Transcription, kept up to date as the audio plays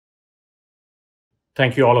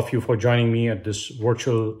Thank you all of you for joining me at this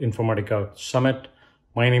virtual Informatica Summit.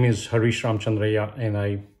 My name is Harish Ramchandraya and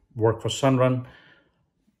I work for Sunrun.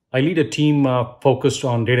 I lead a team focused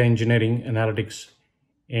on data engineering, analytics,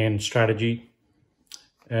 and strategy.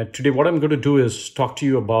 Today, what I'm going to do is talk to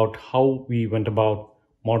you about how we went about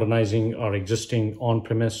modernizing our existing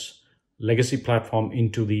on-premise legacy platform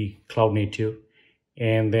into the cloud native,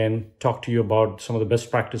 and then talk to you about some of the best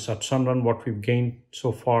practice at Sunrun, what we've gained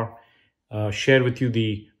so far, share with you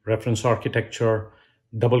the reference architecture,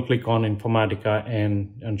 double click on Informatica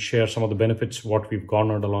and share some of the benefits, what we've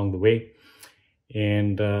garnered along the way,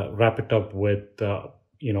 and wrap it up with,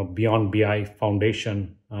 beyond BI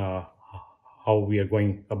foundation, how we are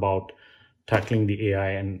going about tackling the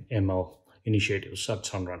AI and ML initiatives at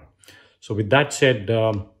Sunrun. So with that said,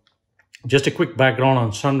 just a quick background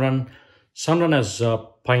on Sunrun. Sunrun has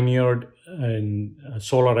pioneered in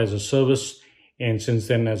solar as a service, and since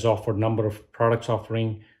then has offered a number of products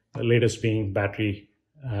offering, the latest being battery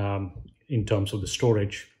in terms of the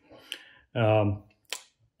storage.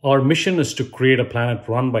 Our mission is to create a planet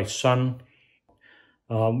run by sun.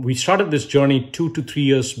 We started this journey 2 to 3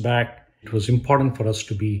 years back. It was important for us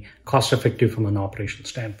to be cost effective from an operational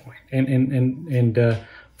standpoint. And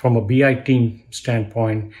from a BI team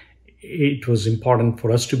standpoint, it was important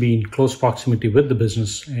for us to be in close proximity with the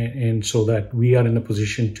business, and so that we are in a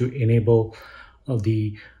position to enable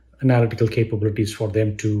the analytical capabilities for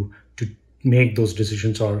them to make those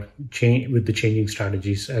decisions or change with the changing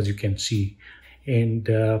strategies, as you can see. And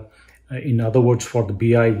in other words, for the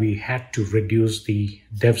BI, we had to reduce the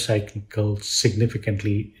dev cycle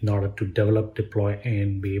significantly in order to develop, deploy,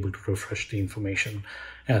 and be able to refresh the information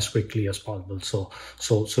as quickly as possible.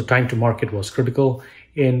 So time to market was critical.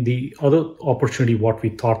 And the other opportunity, what we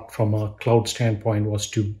thought from a cloud standpoint, was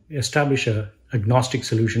to establish a agnostic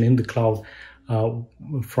solution in the cloud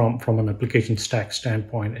from an application stack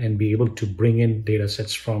standpoint, and be able to bring in data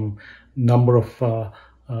sets from number of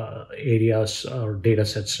areas or data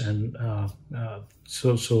sets. And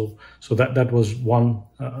so that was one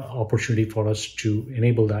opportunity for us to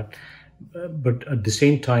enable that. But at the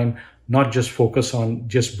same time, not just focus on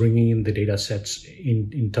just bringing in the data sets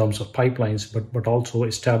in terms of pipelines, but also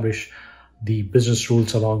establish the business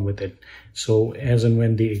rules along with it. So as and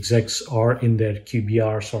when the execs are in their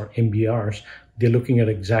QBRs or MBRs, they're looking at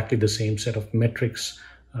exactly the same set of metrics,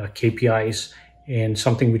 KPIs, and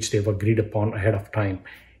something which they've agreed upon ahead of time.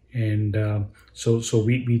 And so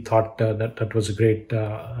we thought that was a great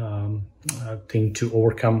thing to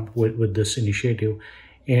overcome with this initiative.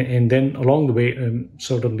 And then along the way,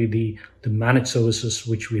 certainly the managed services,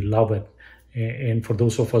 which we love it. And for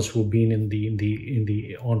those of us who've been in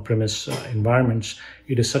the on-premise environments,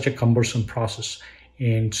 it is such a cumbersome process.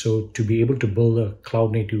 And so to be able to build a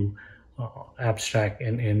cloud-native app stack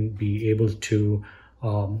and be able to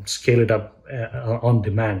scale it up on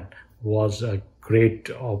demand was a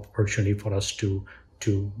great opportunity for us to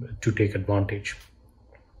take advantage.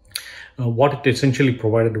 What it essentially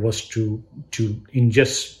provided was to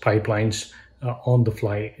ingest pipelines on the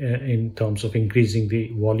fly in terms of increasing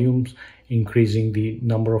the volumes, increasing the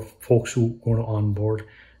number of folks who go on board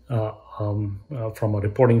from a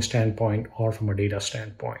reporting standpoint or from a data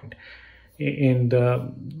standpoint. And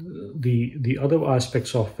the other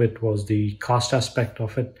aspects of it was the cost aspect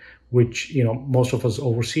of it, which most of us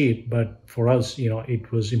oversee it, but for us,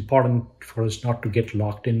 it was important for us not to get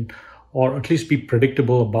locked in, or at least be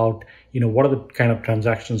predictable about what are the kind of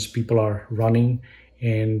transactions people are running,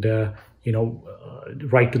 and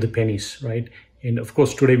right to the pennies, right? And of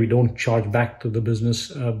course, today we don't charge back to the business,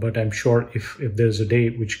 but I'm sure if there's a day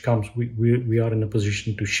which comes, we are in a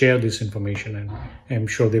position to share this information, and I'm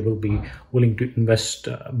sure they will be willing to invest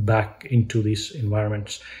back into these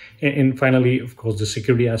environments. And finally, of course, the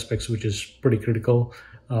security aspects, which is pretty critical.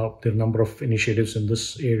 There are a number of initiatives in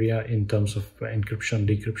this area in terms of encryption,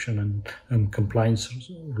 decryption, and compliance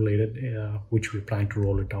related, which we plan to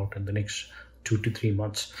roll it out in the next 2 to 3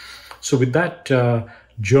 months. So with that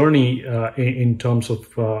journey in terms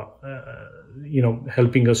of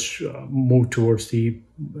helping us move towards the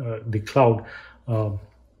cloud,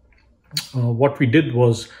 what we did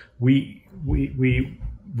was we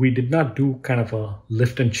did not do kind of a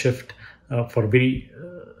lift and shift for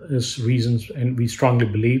various reasons, and we strongly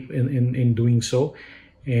believe in doing so.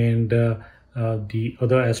 And the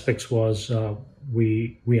other aspects was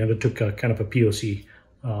we undertook a kind of a POC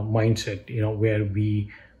mindset, where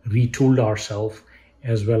we retooled ourselves,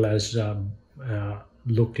 as well as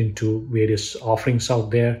looked into various offerings out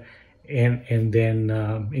there, and then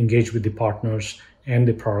engaged with the partners and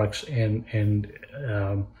the products, and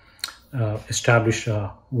establish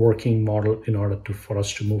a working model in order for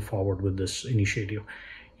us to move forward with this initiative.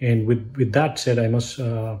 And with that said, I must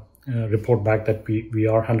report back that we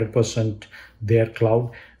are 100% there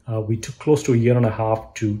cloud. We took close to a year and a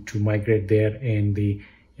half to migrate there, and the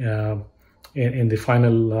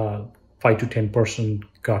final 5 to 10%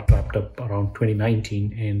 got wrapped up around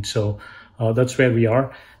 2019, and so that's where we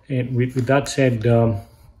are. And with that said,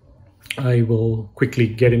 I will quickly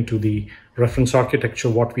get into the reference architecture,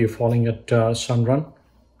 what we are following at Sunrun.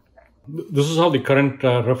 This is how the current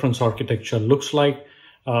reference architecture looks like.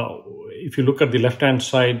 If you look at the left-hand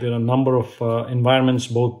side, there are a number of environments,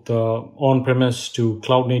 both on-premise to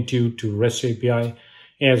cloud-native to REST API,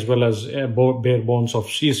 as well as bare bones of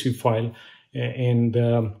CSV file. And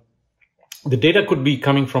the data could be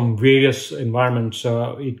coming from various environments.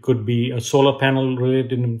 It could be a solar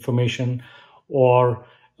panel-related information, or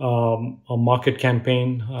a market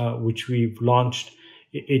campaign, which we've launched.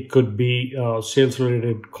 It could be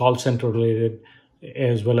sales-related, call center-related,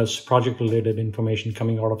 as well as project-related information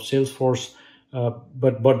coming out of Salesforce.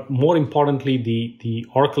 But more importantly, the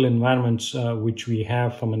Oracle environments, which we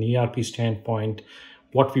have from an ERP standpoint,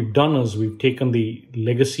 what we've done is we've taken the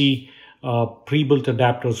legacy pre-built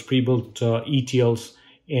adapters, pre-built ETLs,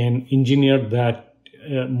 and engineered that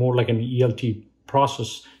more like an ELT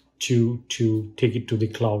process to take it to the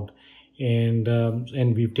cloud.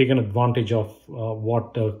 And we've taken advantage of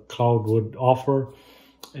what the cloud would offer.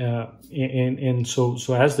 And so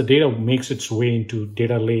as the data makes its way into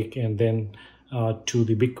data lake and then to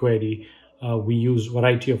the BigQuery, we use a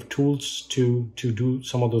variety of tools to do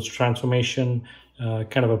some of those transformation,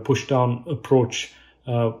 kind of a push down approach,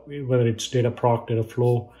 whether it's Dataproc,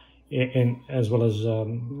 Dataflow, and as well as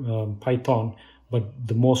Python. But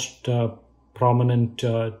the most prominent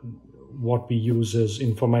what we use is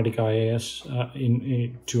Informatica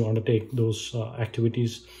IaaS to undertake those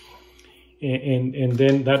activities. And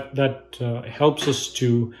then that helps us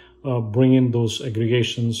to bring in those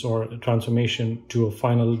aggregations or transformation to a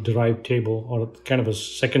final derived table, or kind of a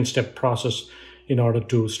second step process in order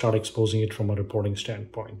to start exposing it from a reporting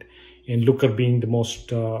standpoint. And Looker being the most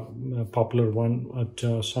popular one at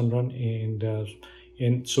Sunrun,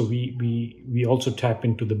 and so we also tap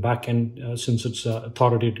into the backend since it's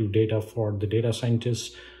authoritative data for the data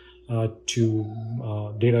scientists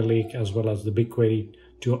to data lake as well as the BigQuery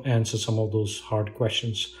to answer some of those hard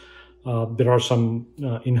questions. There are some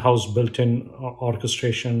in-house built-in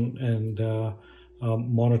orchestration and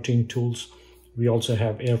monitoring tools. We also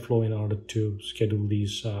have Airflow in order to schedule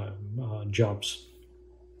these jobs.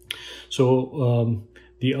 So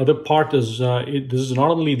the other part is this is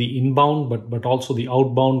not only the inbound but also the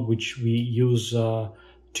outbound, which we use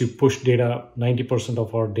to push data. 90%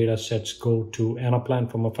 of our data sets go to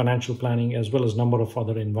Anaplan from a financial planning, as well as a number of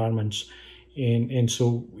other environments. And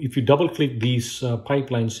so if you double click these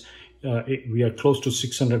pipelines, we are close to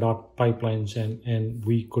 600 odd pipelines, and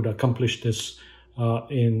we could accomplish this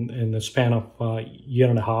in the span of a year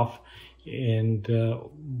and a half. And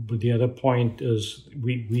but the other point is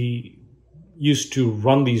we used to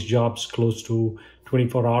run these jobs close to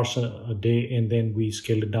 24 hours a day, and then we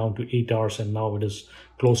scaled it down to 8 hours, and now it is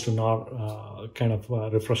close to now kind of a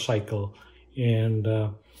refresh cycle, and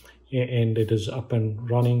it is up and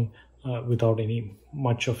running without any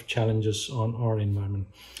much of challenges on our environment.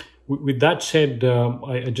 With that said,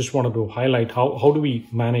 I just wanted to highlight how do we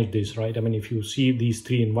manage this, right? I mean, if you see these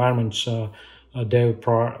three environments, dev,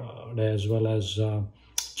 prod, as well as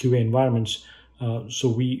QA environments, so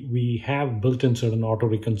we have built in certain auto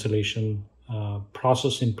reconciliation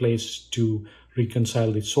process in place to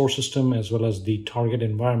reconcile the source system as well as the target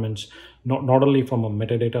environments, not only from a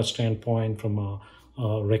metadata standpoint, from a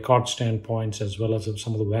record standpoints, as well as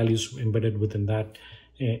some of the values embedded within that.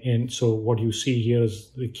 And so what you see here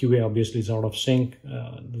is the QA obviously is out of sync.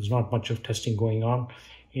 There's not much of testing going on.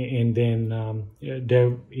 And then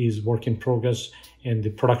dev is work in progress, and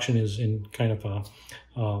the production is in kind of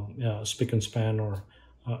a spick and span, or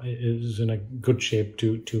is in a good shape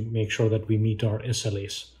to make sure that we meet our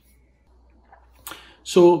SLAs.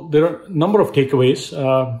 So there are a number of takeaways,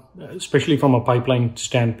 especially from a pipeline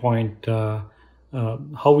standpoint.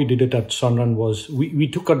 How we did it at Sunrun was we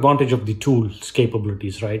took advantage of the tool's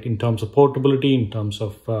capabilities, right, in terms of portability, in terms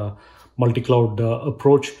of multi-cloud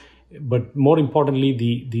approach, but more importantly,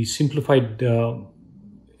 the simplified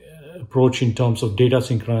approach in terms of data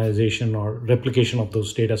synchronization or replication of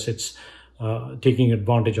those data sets, taking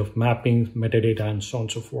advantage of mapping, metadata, and so on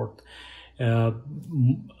and so forth.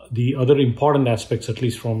 The other important aspects, at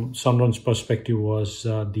least from Sunrun's perspective, was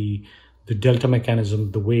the delta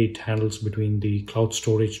mechanism, the way it handles between the cloud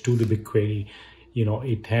storage to the BigQuery. You know,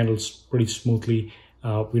 it handles pretty smoothly.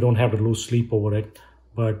 We don't have to lose sleep over it,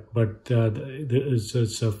 but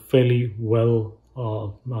it's a fairly well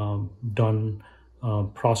done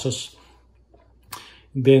process.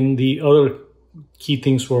 Then the other key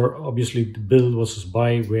things were obviously the build versus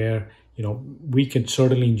buy, where we can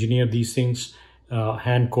certainly engineer these things,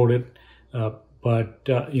 hand code it, but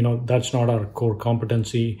that's not our core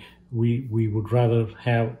competency. We would rather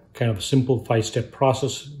have kind of a simple 5-step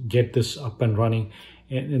process, get this up and running.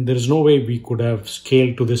 And there is no way we could have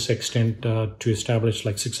scaled to this extent to establish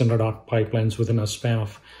like 600 odd pipelines within a span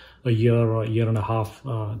of a year or a year and a half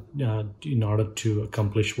in order to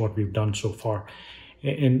accomplish what we've done so far.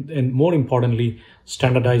 And more importantly,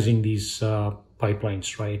 standardizing these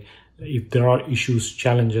pipelines, right? If there are issues,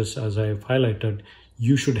 challenges, as I've highlighted,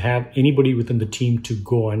 you should have anybody within the team to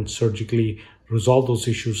go and surgically resolve those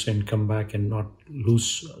issues and come back and not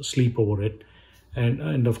lose sleep over it.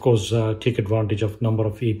 And of course, take advantage of number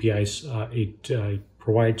of APIs it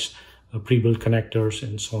provides, pre-built connectors,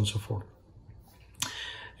 and so on and so forth.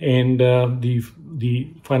 And the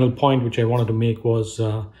final point which I wanted to make was,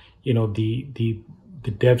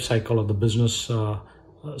 the dev cycle of the business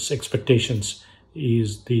expectations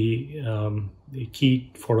is the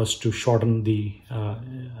key for us to shorten the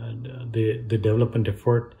development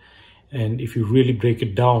effort. And if you really break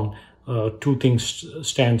it down, two things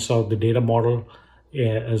stands out: the data model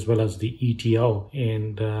as well as the ETL.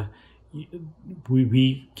 And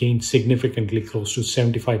we gained significantly, close to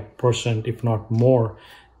 75%, if not more,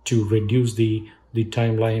 to reduce the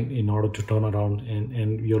timeline in order to turn around.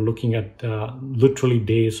 And you're looking at literally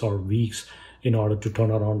days or weeks in order to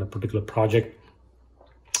turn around a particular project.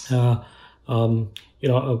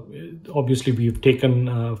 Obviously we've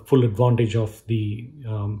taken full advantage of the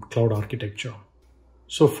cloud architecture.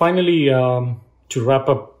 So finally, to wrap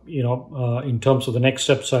up, in terms of the next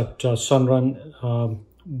steps at Sunrun,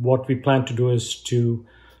 what we plan to do is to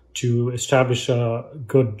establish a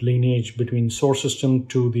good lineage between source system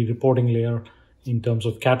to the reporting layer in terms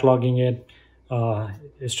of cataloging it,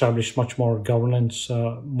 establish much more governance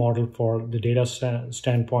model for the data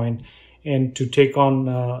standpoint, and to take on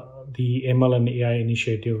the ML and AI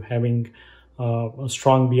initiative. Having a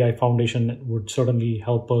strong BI foundation would certainly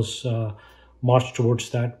help us march towards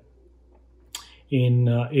that. In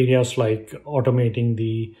areas like automating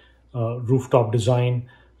the rooftop design,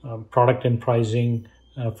 product and pricing,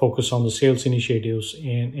 focus on the sales initiatives,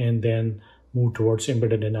 and then move towards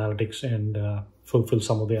embedded analytics and fulfill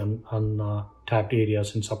some of the untapped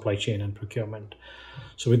areas in supply chain and procurement.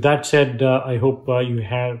 So with that said, I hope you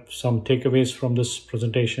have some takeaways from this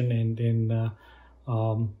presentation, and then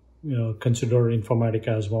consider Informatica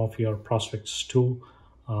as one of your prospects too.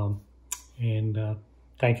 And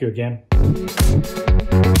thank you again.